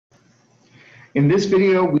In this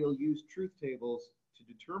video, we'll use truth tables to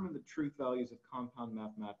determine the truth values of compound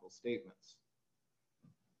mathematical statements.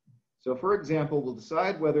 So for example, we'll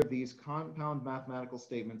decide whether these compound mathematical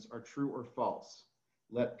statements are true or false.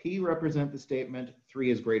 Let P represent the statement 3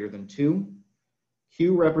 is greater than 2,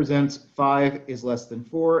 Q represents 5 is less than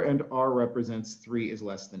 4, and R represents 3 is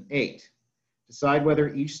less than 8. Decide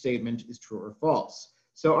whether each statement is true or false.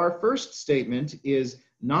 So our first statement is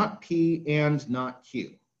not P and not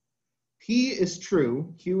Q. P is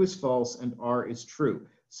true, Q is false, and R is true.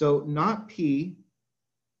 So not P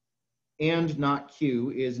and not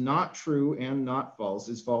Q is not true and not false,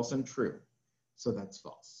 is false and true. So that's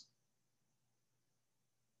false.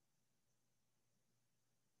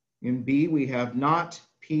 In B, we have not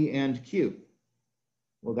P and Q.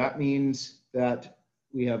 Well, that means that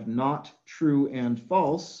we have not true and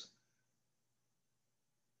false,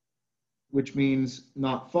 which means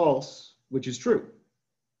not false, which is true.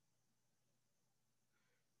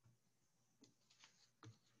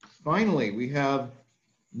 Finally, we have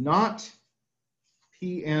not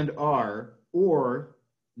P and R, or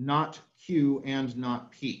not Q and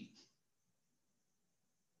not P.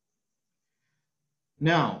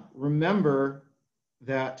 Now, remember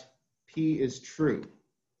that P is true,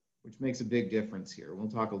 which makes a big difference here. We'll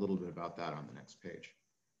talk a little bit about that on the next page.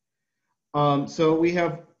 So we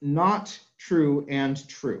have not true and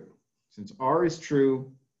true. Since R is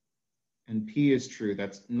true and P is true,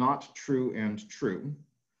 that's not true and true.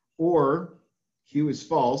 Or Q is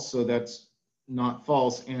false, so that's not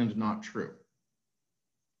false and not true.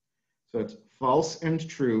 So it's false and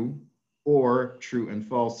true, or true and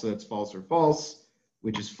false, so that's false or false,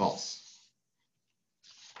 which is false.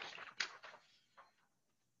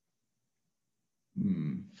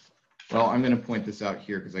 Well, I'm going to point this out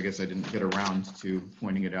here because I guess I didn't get around to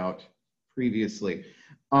pointing it out previously.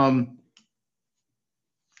 Hopefully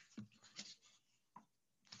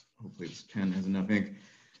this pen has enough ink.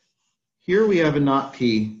 Here we have a not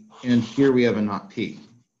P, and here we have a not P.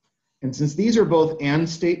 And since these are both and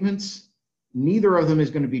statements, neither of them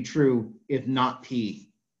is going to be true if not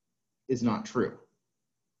P is not true.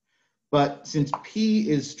 But since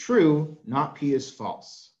P is true, not P is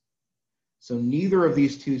false. So neither of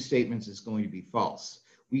these two statements is going to be false.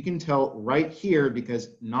 We can tell right here because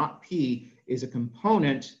not P is a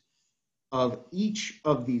component of each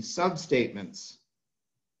of these substatements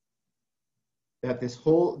that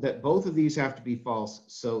that both of these have to be false,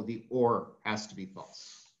 so the or has to be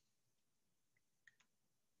false.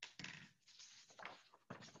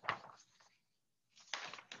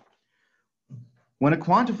 When a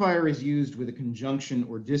quantifier is used with a conjunction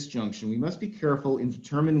or disjunction, we must be careful in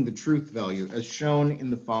determining the truth value as shown in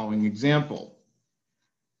the following example.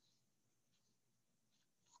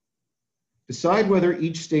 Decide whether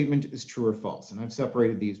each statement is true or false, and I've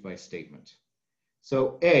separated these by statement.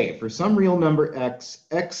 So A, for some real number x,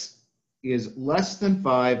 x is less than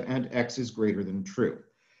 5 and x is greater than true.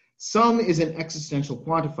 Some is an existential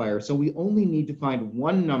quantifier, so we only need to find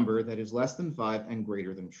one number that is less than 5 and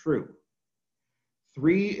greater than true.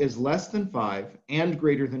 3 is less than 5 and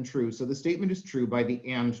greater than true, so the statement is true by the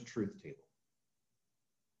and truth table.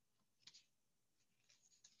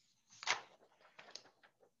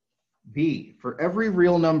 B, for every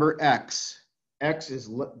real number x, x is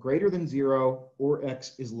greater than 0 or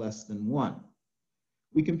x is less than 1.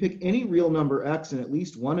 We can pick any real number x and at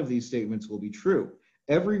least one of these statements will be true.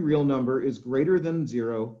 Every real number is greater than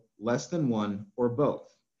 0, less than 1, or both.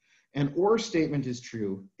 An or statement is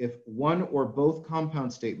true if one or both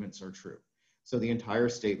compound statements are true. So the entire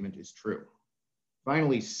statement is true.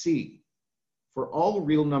 Finally, C, for all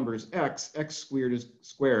real numbers x, x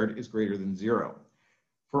squared is greater than 0.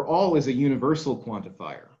 For all is a universal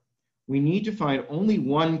quantifier. We need to find only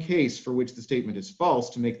one case for which the statement is false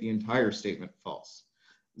to make the entire statement false.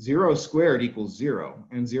 0 squared equals 0,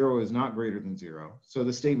 and 0 is not greater than 0, so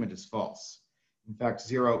the statement is false. In fact,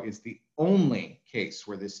 0 is the only case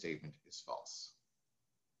where this statement is false.